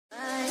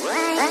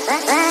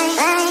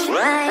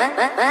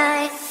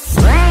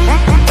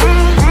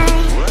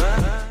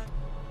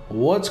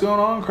What's going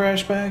on,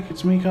 KrashPack?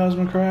 It's me,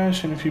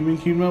 Crash, and if you've been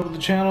keeping up with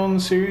the channel and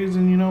the series,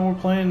 then you know we're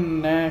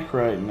playing Knack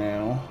right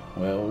now.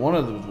 Well, one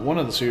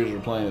of the series we're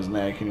playing is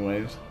Knack,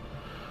 anyways.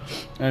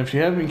 And if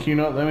you have been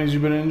keeping up, that means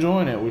you've been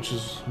enjoying it, which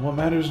is what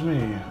matters to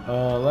me.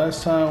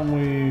 Last time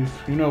we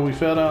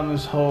fell down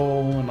this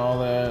hole and all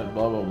that,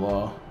 blah blah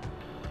blah.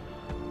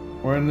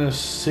 We're in this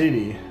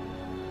city.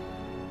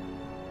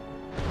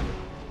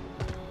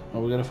 Oh,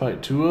 we gotta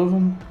fight two of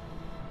them?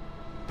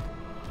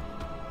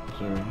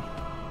 Sorry.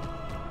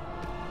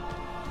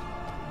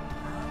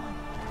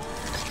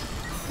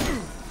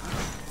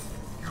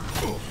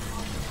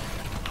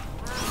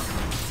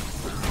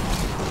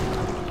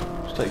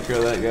 Let's take care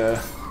of that guy.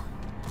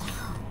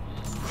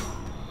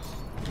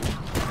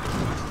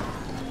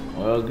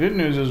 Well, good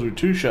news is we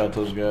two-shot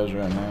those guys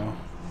right now.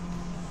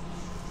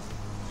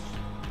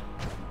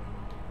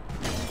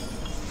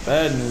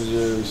 Bad news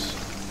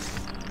is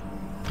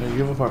they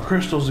give up our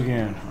crystals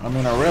again. I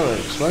mean our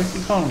relics. Why do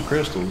you call them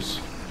crystals?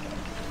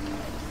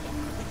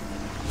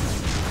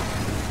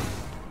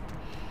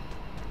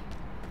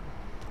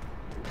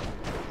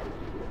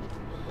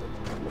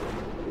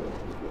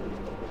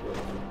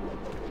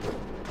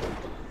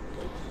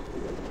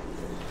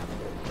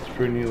 It's a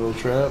pretty neat little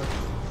trap.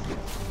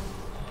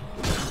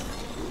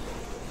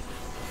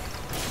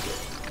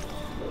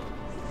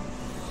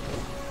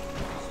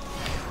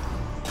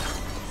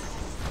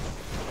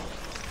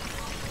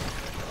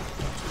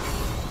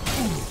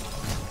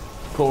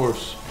 Of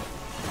course.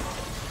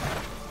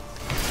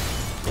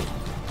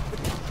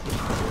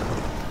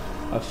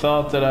 I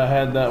thought that I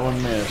had that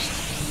one missed.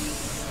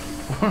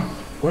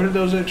 Where did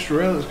those extra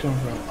relics come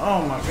from?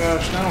 Oh my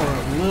gosh, now we're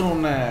at Little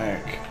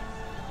Knack.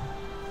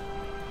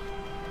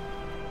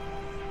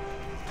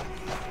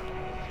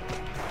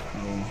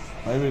 Oh,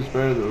 maybe it's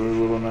better that we're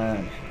Little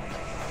Knack.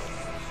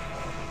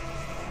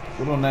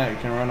 Little Knack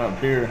can run up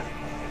here.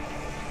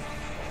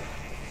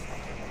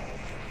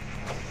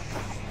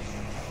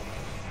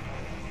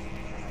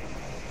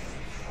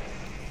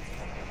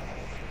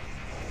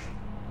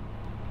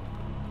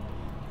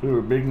 If we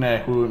were Big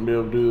Knack, we wouldn't be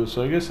able to do this,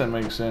 so I guess that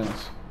makes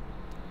sense.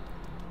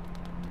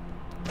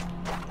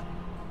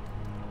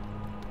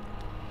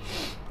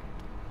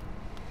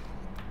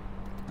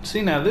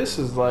 See, now this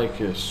is like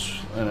a,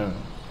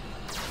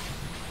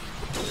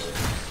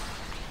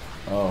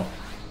 oh.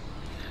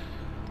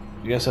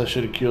 I guess I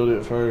should have killed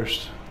it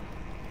first.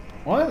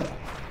 What?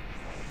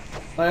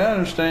 Like, I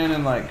understand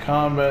in like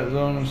combat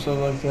zone and stuff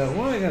like that.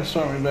 Why you gotta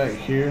start me back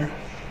here?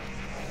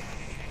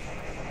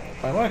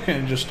 Like, why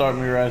can't it just start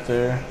me right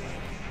there?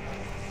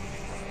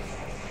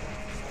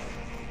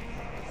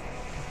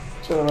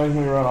 So it makes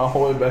me run all the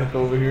way back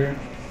over here.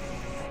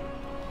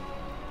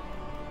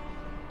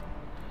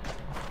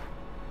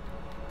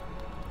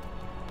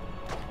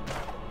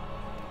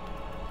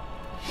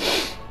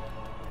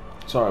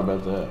 Sorry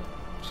about that.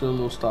 Still a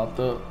little stopped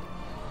up.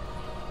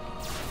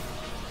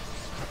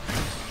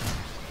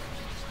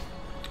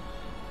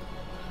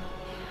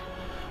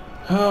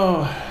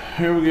 Oh,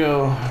 here we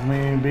go. I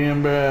mean,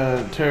 being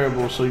bad,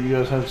 terrible, so you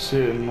guys have to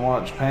sit and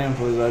watch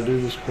painfully as I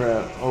do this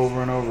crap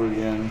over and over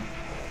again.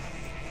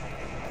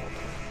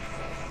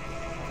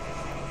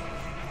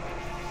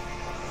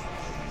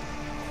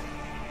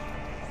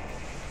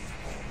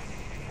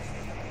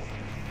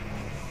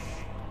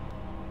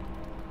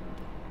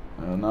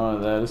 None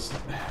of that. It's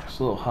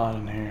a little hot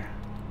in here,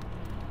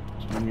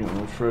 so I'm getting a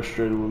little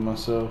frustrated with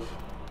myself.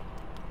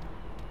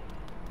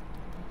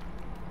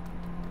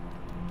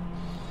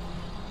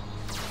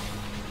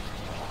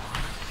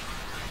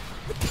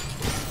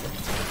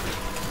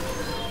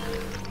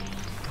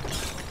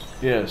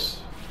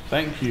 Yes,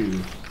 thank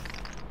you.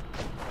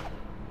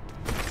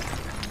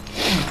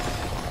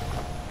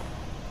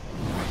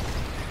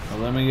 Well,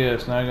 let me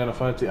guess. Now I gotta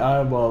fight the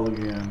eyeball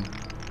again.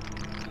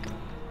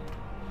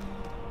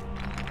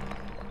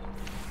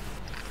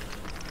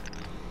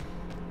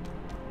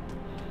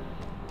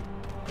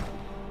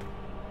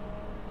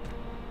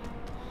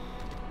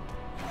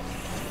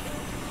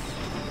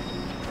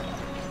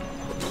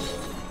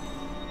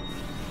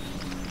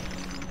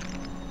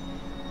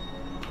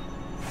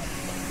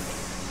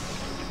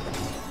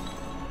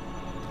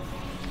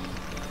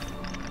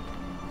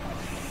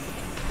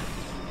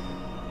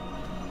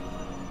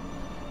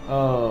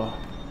 Oh.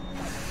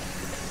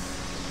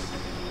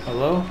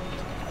 Hello?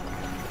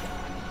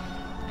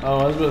 Oh,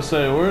 I was about to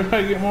say, where did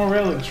I get more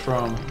relics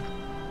from?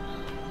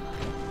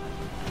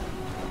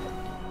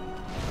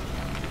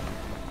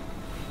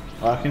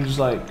 Oh, I can just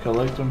like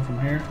collect them from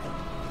here?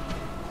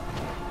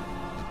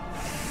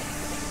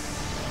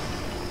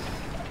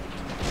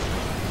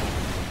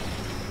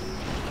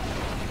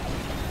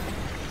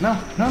 No,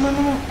 no, no,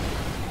 no, no.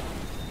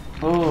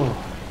 Oh.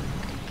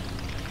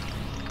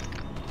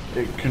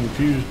 It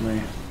confused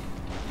me.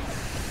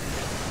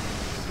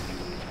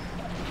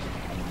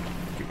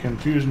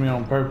 Confused me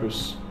on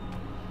purpose.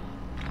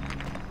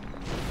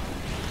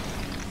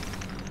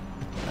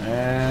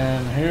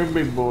 And here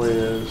big boy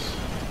is.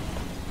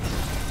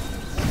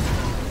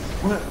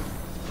 What?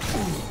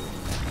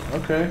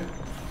 Okay.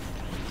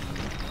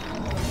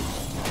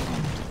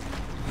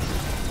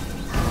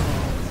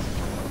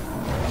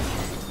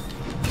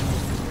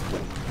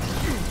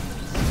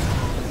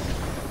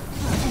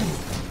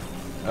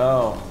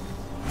 Oh.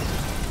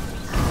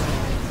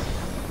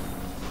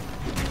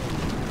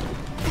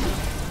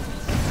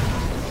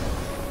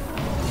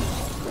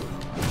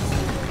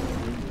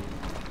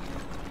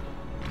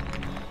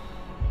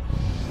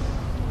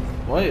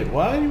 Wait,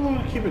 why do you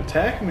want to keep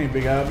attacking me,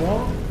 big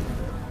eyeball?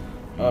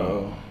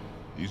 Uh-oh.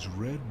 Is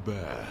red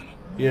bad?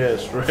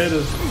 Yes, red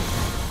is...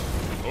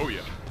 Oh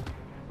yeah,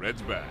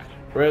 red's bad.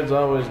 Red's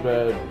always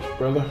bad,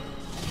 brother.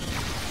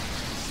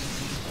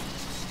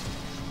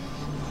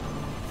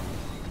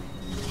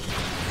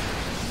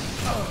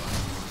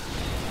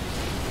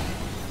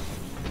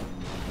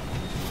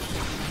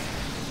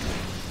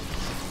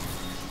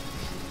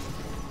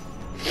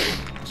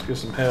 Let's get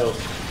some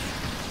health.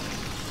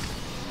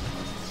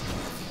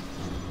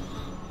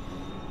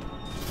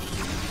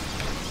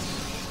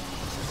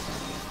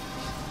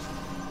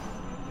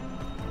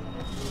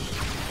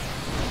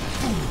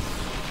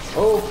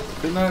 Oh,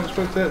 did not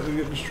expect that to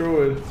get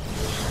destroyed.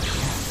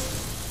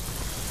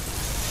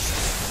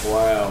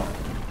 Wow.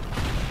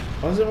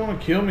 Why does it want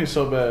to kill me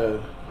so bad?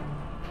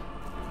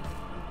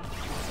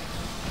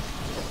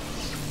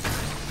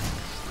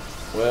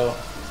 Well,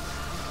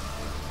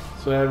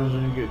 that's what happens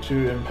when you get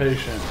too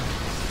impatient.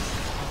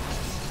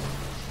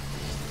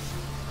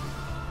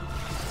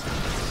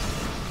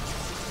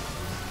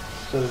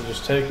 Instead of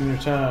just taking your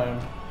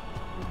time.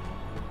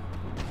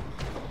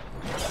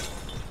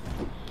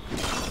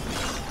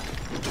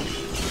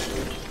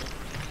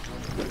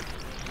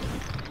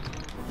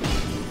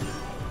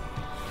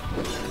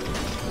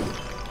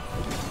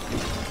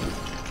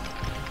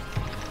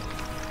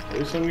 At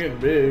least I'm getting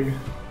big.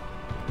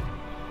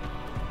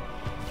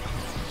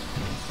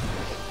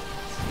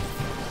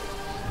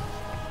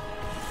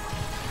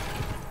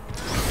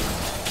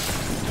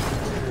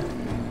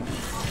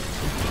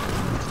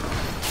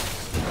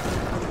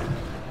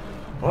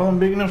 Well, I'm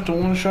big enough to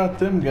one-shot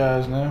them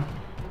guys now.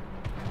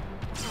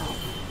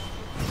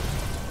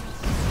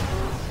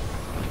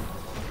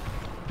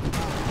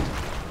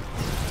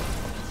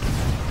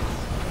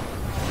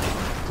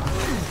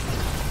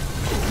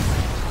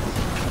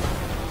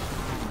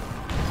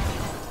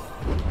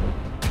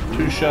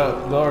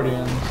 Two-shot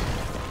guardians.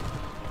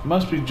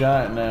 Must be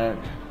giant Knack.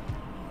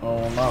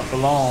 Oh, not for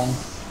long.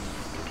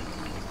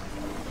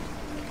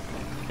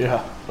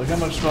 Yeah, look how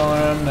much smaller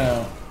I am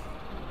now.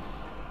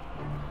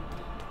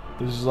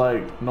 This is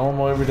like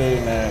normal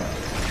everyday Knack.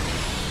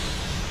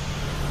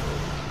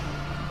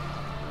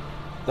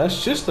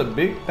 That's just a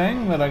big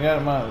thing that I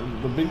got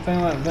the big thing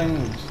that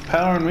thing's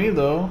powering me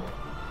though.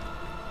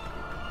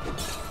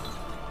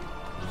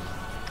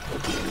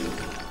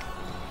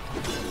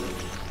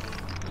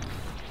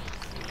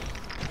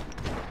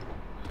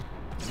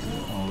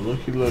 Oh,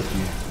 looky looky.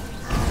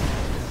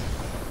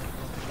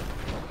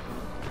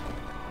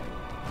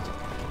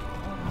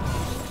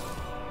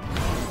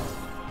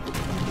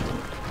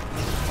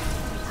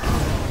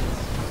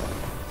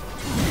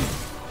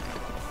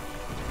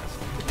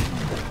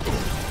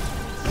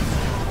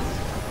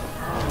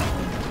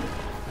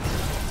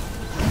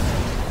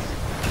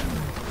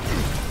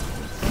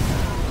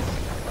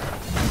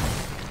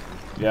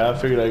 Yeah, I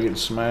figured I'd get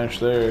smashed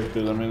there,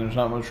 because, I mean, there's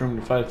not much room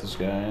to fight this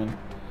guy in.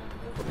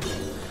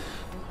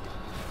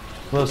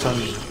 Plus, I'm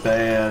just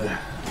bad.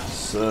 I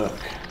suck.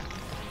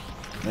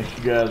 Make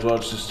you guys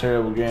watch this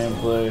terrible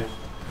gameplay.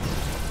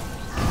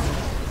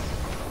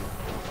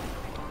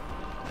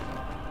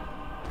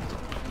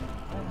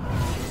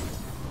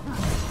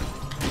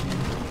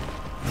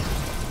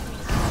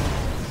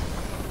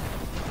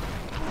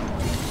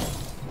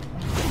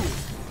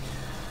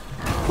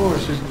 Of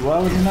course, why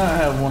would you not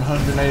have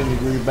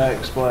 180-degree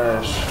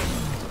backsplash?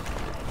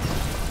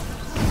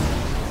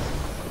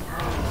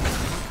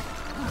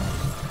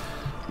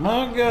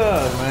 My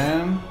God,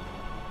 man.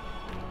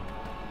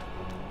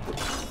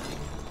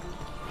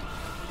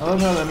 I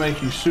love how they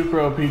make you super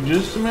OP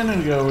just a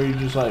minute ago where you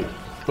just like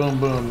boom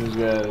boom these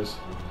guys.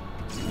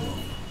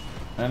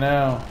 And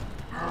now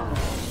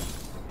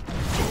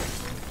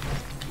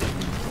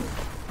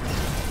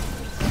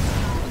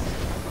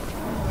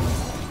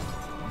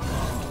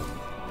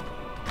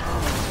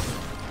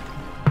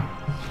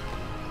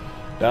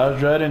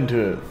dodged right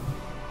into it.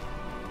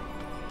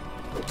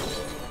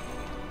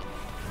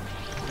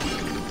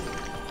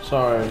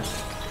 Sorry,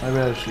 maybe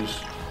I should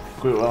just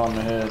quit while I'm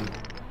ahead.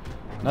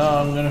 No,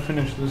 I'm gonna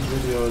finish this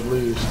video at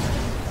least.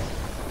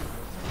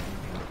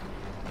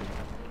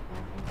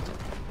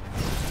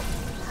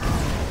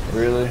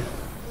 Really?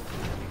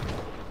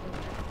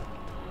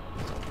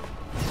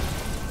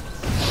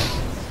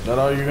 Is that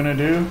all you're gonna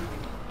do?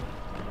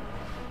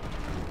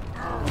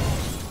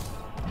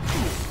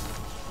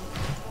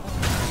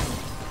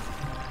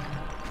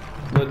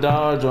 The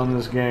dodge on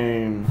this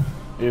game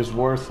is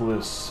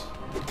worthless.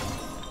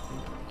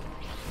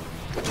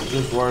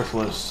 Just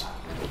worthless.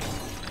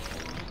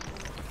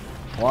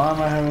 Why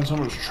am I having so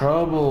much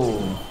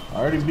trouble? I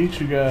already beat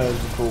you guys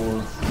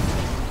before.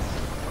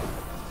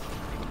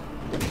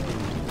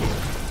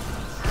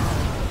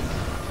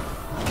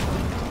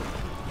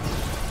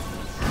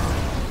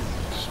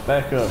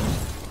 back up.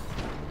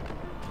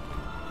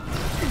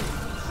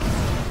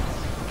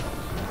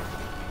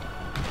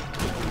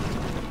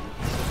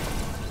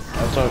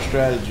 That's our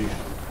strategy.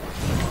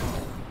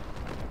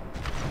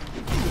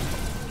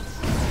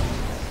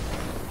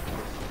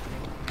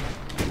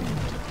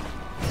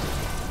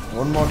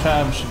 One more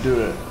time should do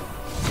it.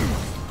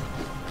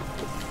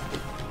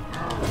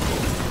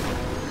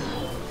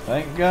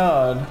 Thank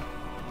God.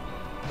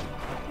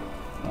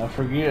 I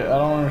forget, I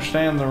don't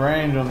understand the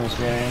range on this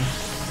game.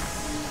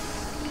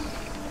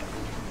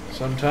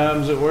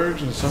 Sometimes it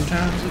works and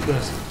sometimes it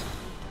doesn't.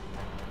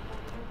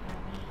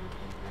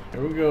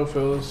 Here we go,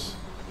 fellas.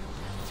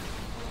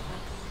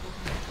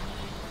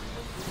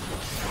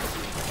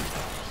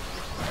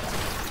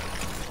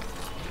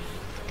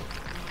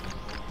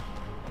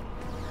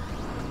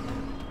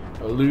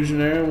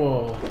 Illusionary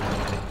wall.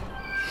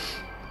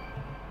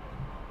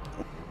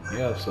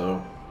 Yeah,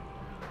 so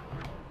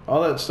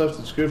all that stuff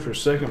that's good for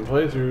second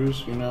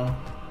playthroughs, you know.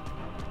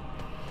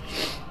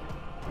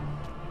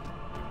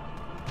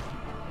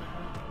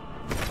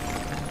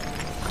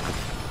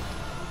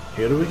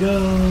 Here we go.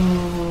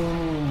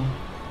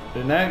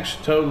 The Knack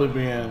should totally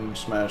be in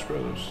Smash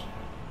Brothers.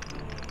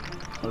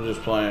 I'm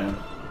just playing.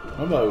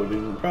 Nobody would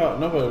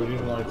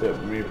even like that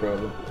but me,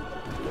 probably.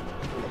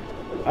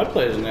 I'd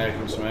play as Knack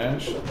in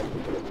Smash.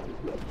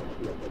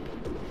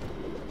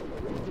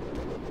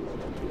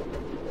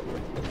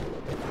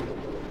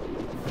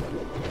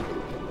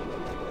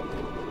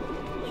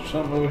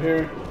 Something over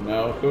here?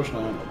 No, of course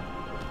not.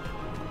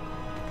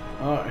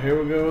 Alright,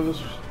 here we go with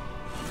this.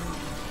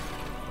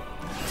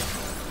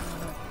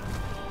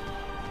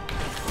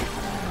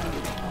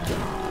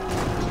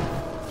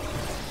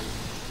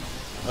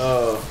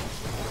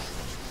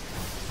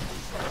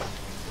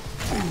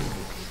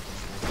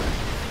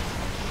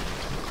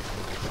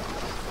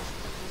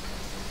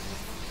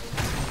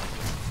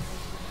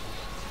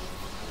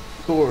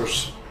 Of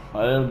course.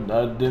 I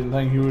didn't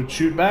think he would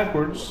shoot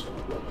backwards.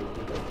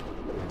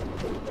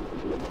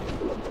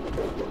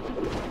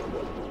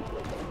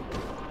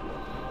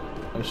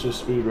 Let's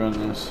just speedrun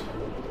this.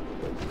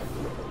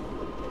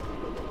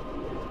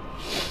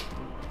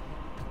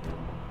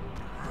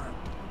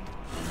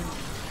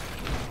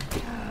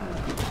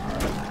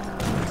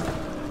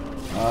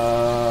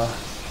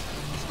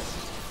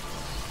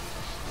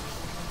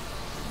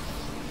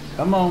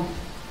 Come on.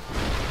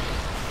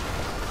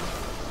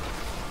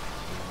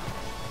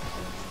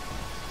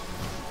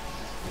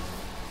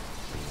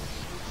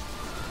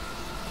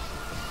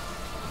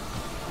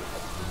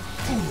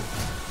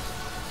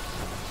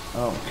 I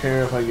don't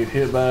care if I get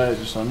hit by it,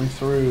 just let me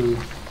through.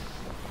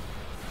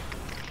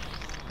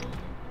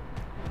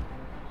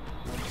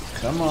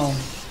 Come on.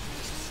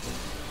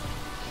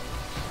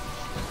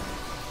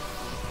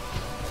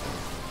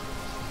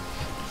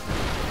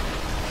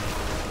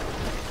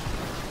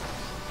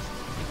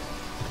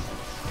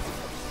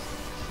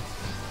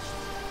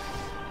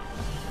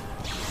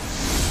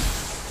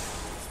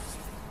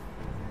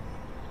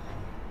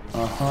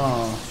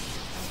 Uh-huh.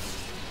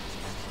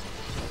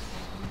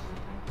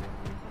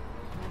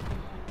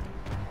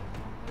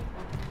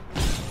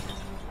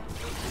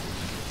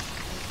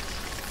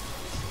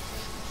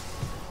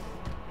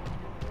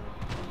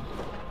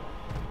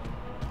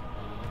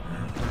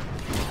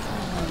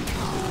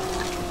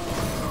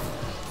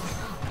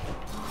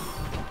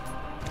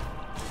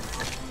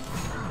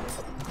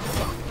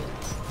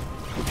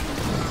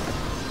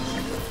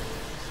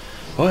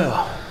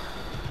 Well,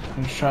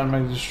 I'm just trying to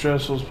make this as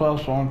stressful as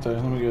possible, aren't they?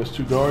 Let me guess,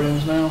 2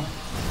 Guardians now?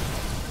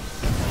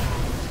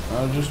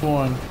 Just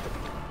one.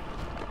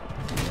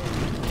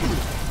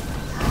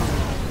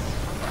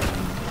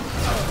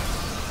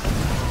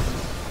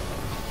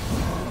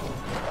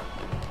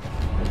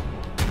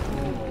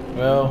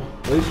 Well,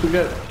 at least we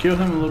got to kill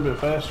him a little bit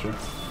faster.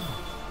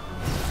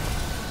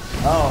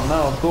 Oh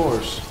no, of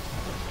course.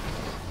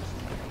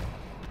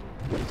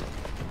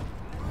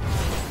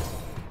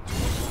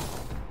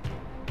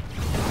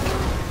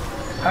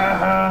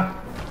 Haha.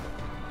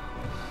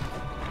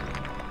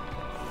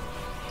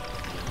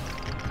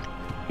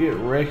 Get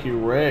wrecky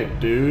wrecked,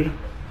 dude.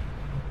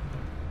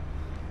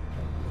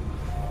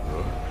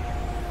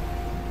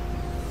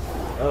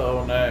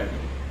 Uh-oh, Knack.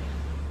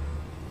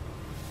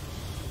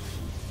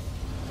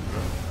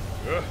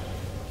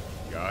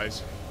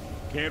 Guys,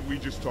 can't we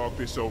just talk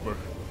this over?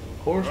 Of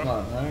course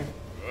not, Knack.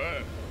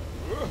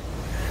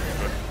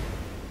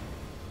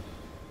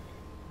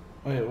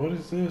 Wait, what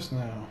is this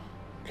now?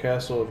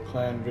 Castle of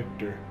Clan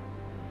Victor.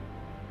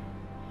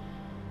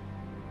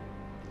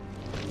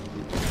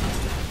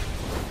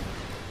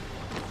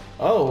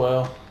 Oh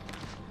well.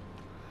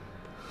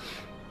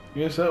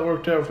 Guess that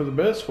worked out for the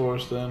best for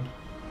us then.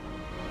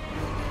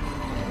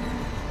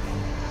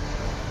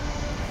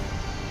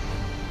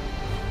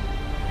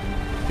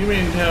 You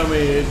mean to tell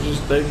me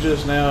they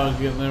just now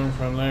getting them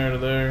from there to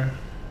there?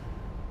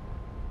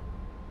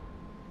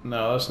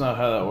 No, that's not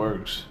how that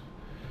works.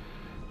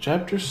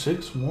 Chapter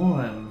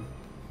 6-1.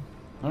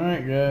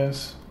 Alright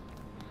guys.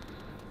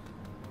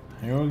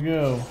 Here we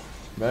go.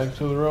 Back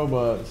to the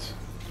robots.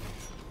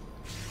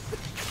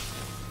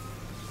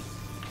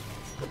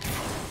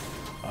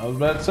 I was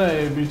about to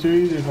say, it'd be too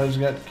easy if I just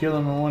got to kill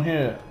him in one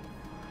hit.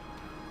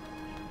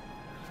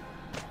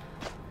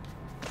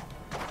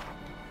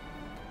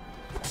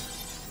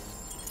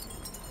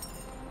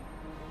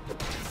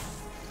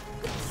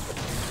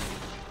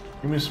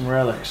 Give me some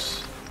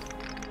relics.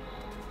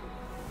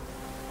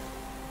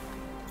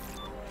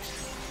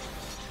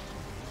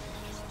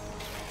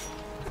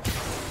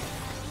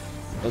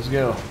 Let's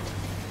go.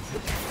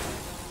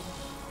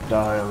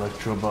 Die,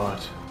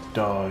 Electrobot.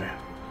 Die.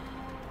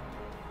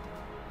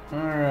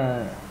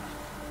 Alright.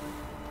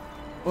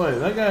 Wait,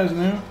 that guy's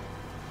new.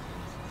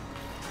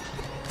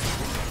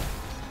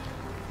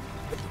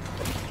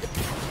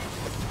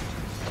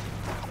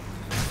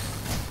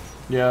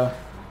 Yeah,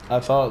 I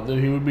thought that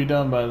he would be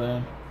done by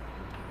then.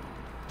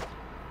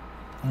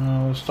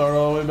 We'll start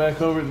all the way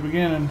back over at the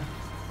beginning.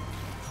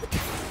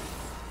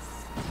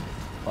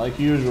 Like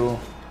usual.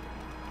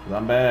 'Cause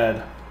I'm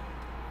bad.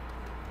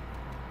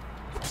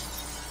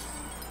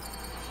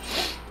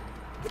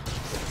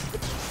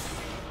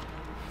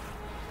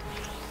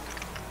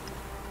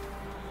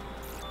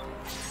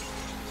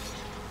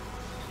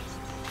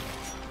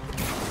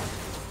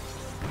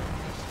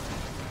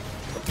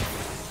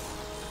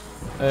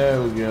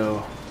 There we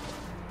go.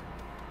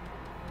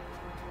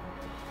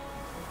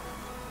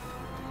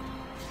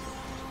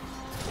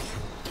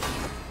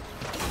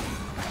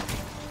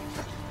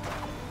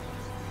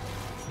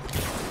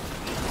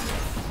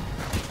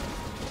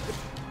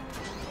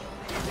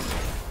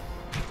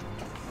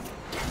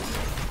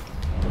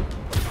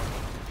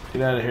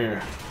 Get out of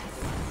here.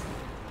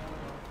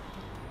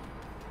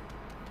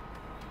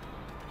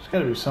 There's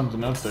gotta be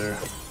something up there.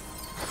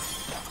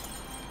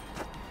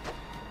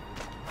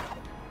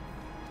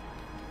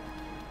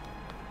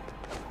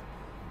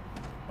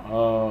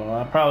 Oh,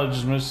 I probably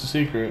just missed the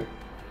secret.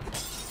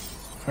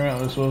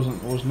 Apparently this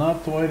was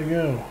not the way to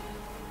go.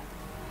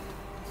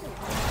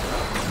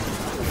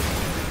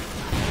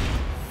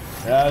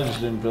 Yeah, I just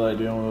didn't feel like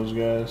dealing with those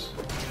guys.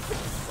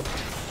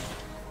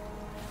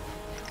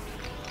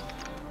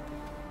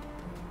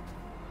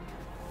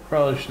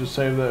 Probably should have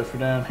saved that for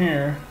down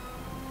here.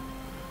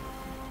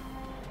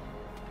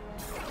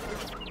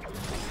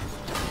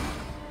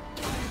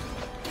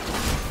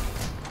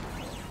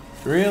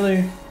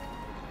 Really?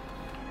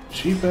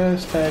 Cheap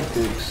ass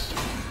tactics.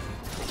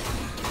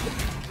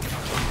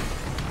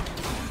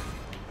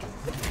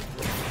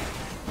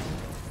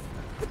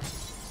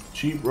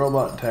 Cheap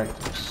robot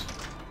tactics.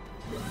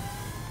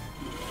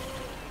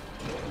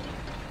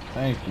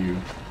 Thank you.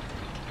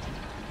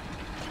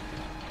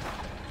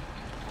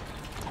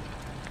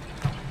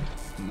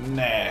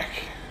 Knack.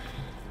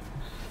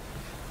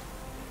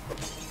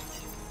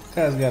 This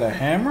guy's got a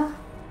hammer?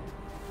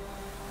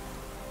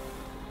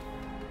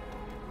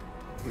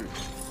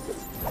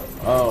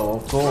 Oh,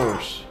 of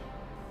course.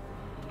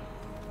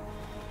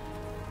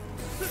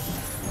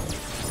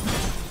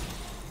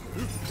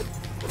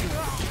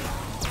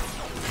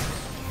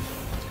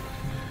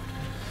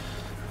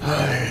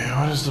 Hey,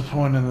 what is the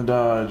point in the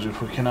dodge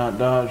if we cannot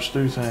dodge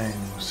through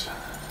things?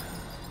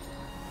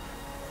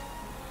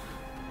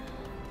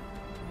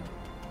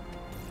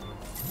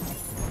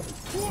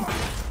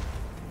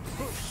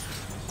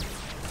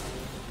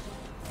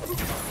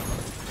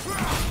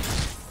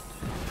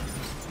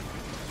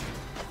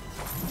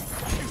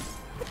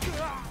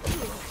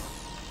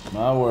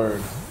 My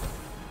word.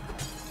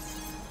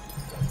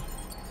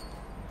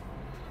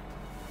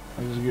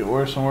 I just get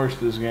worse and worse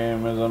this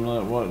game as I'm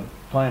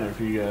playing it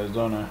for you guys,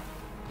 don't I?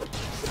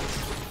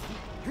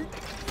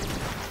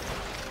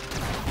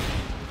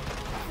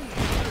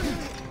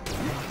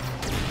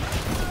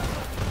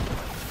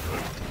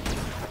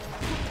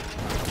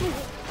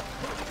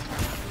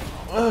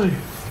 Hey.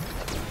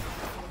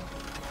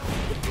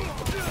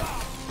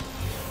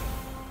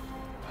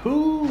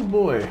 Ooh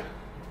boy.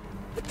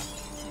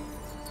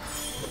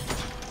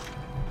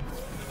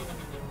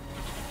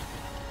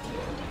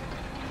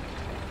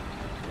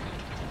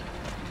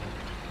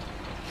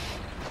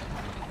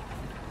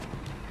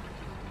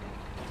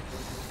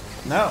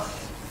 No.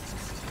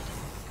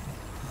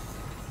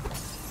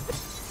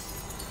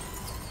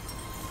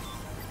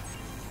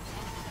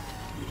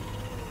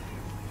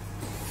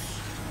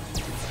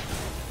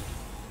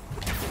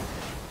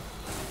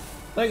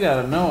 They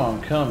gotta know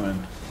I'm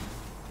coming.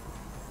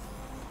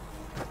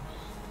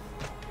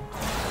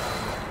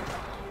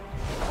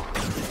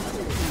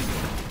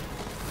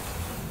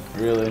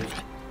 Really?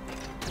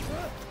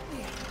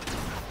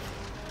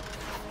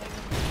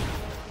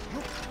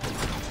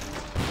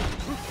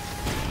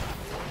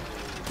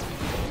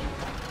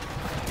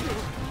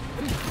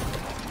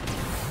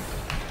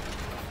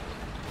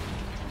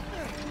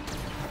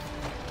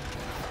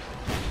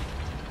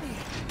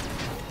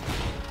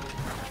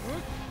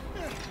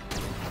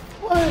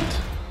 What?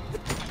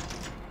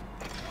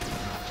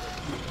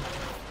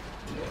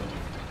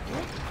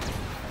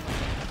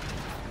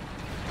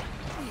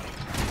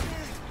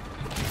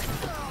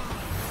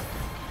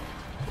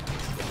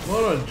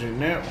 What a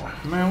generic,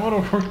 man, what a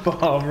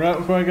ripoff. Right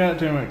before I got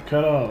to him, it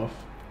cut off.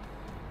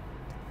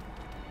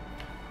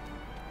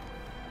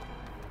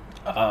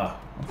 Ah,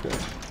 okay.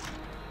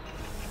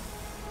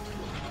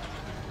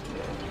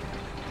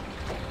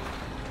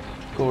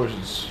 course,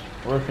 it's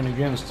working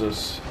against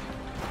us.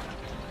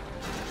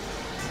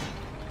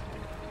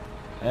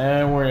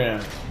 And we're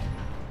in.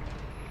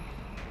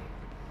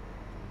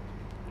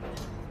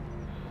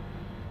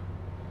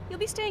 You'll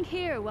be staying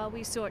here while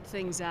we sort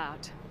things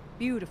out.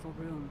 Beautiful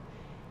room.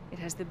 It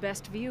has the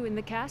best view in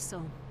the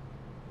castle.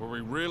 Were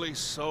we really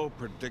so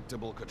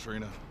predictable,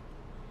 Katrina?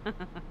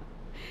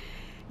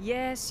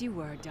 Yes, you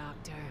were,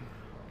 Doctor.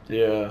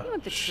 Yeah, You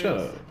want the shut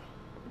truth. up.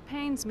 It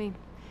pains me.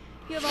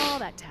 You have all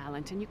that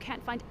talent, and you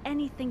can't find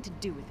anything to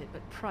do with it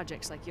but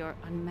projects like your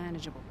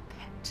unmanageable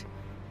pet.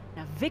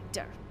 Now,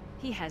 Victor,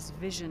 he has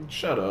vision.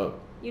 Shut up.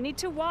 You need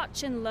to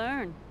watch and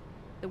learn.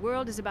 The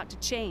world is about to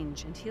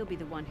change, and he'll be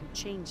the one who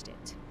changed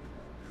it.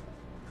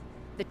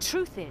 The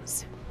truth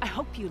is, I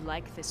hope you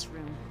like this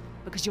room,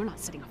 because you're not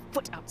setting a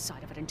foot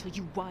outside of it until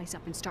you wise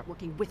up and start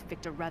working with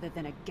Victor rather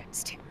than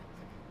against him.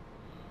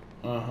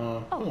 Uh-huh.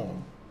 Oh, I'm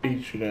gonna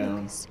beat you down.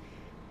 Lucas,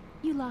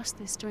 you lost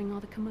this during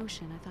all the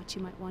commotion. I thought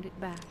you might want it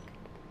back.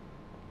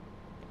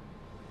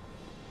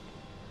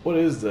 What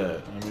is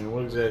that? I mean,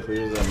 what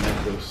exactly is that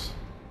necklace?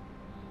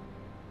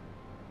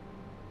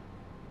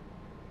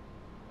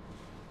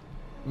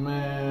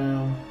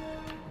 Man.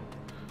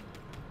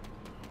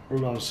 We're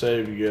gonna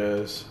save you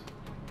guys.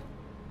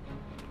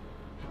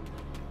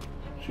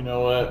 But you know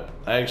what?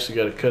 I actually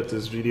gotta cut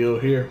this video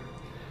here.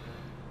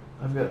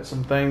 I've got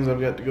some things I've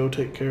got to go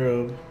take care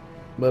of.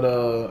 But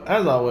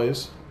as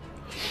always,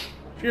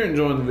 if you're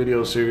enjoying the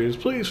video series,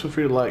 please feel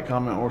free to like,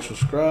 comment, or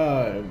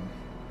subscribe.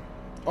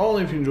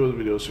 Only if you enjoy the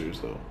video series,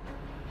 though.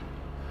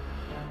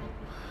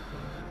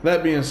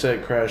 That being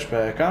said,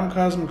 KrashPack, I'm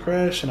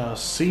KrashPack, and I'll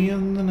see you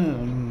in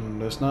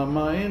the... That's not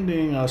my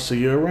ending. I'll see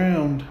you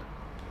around.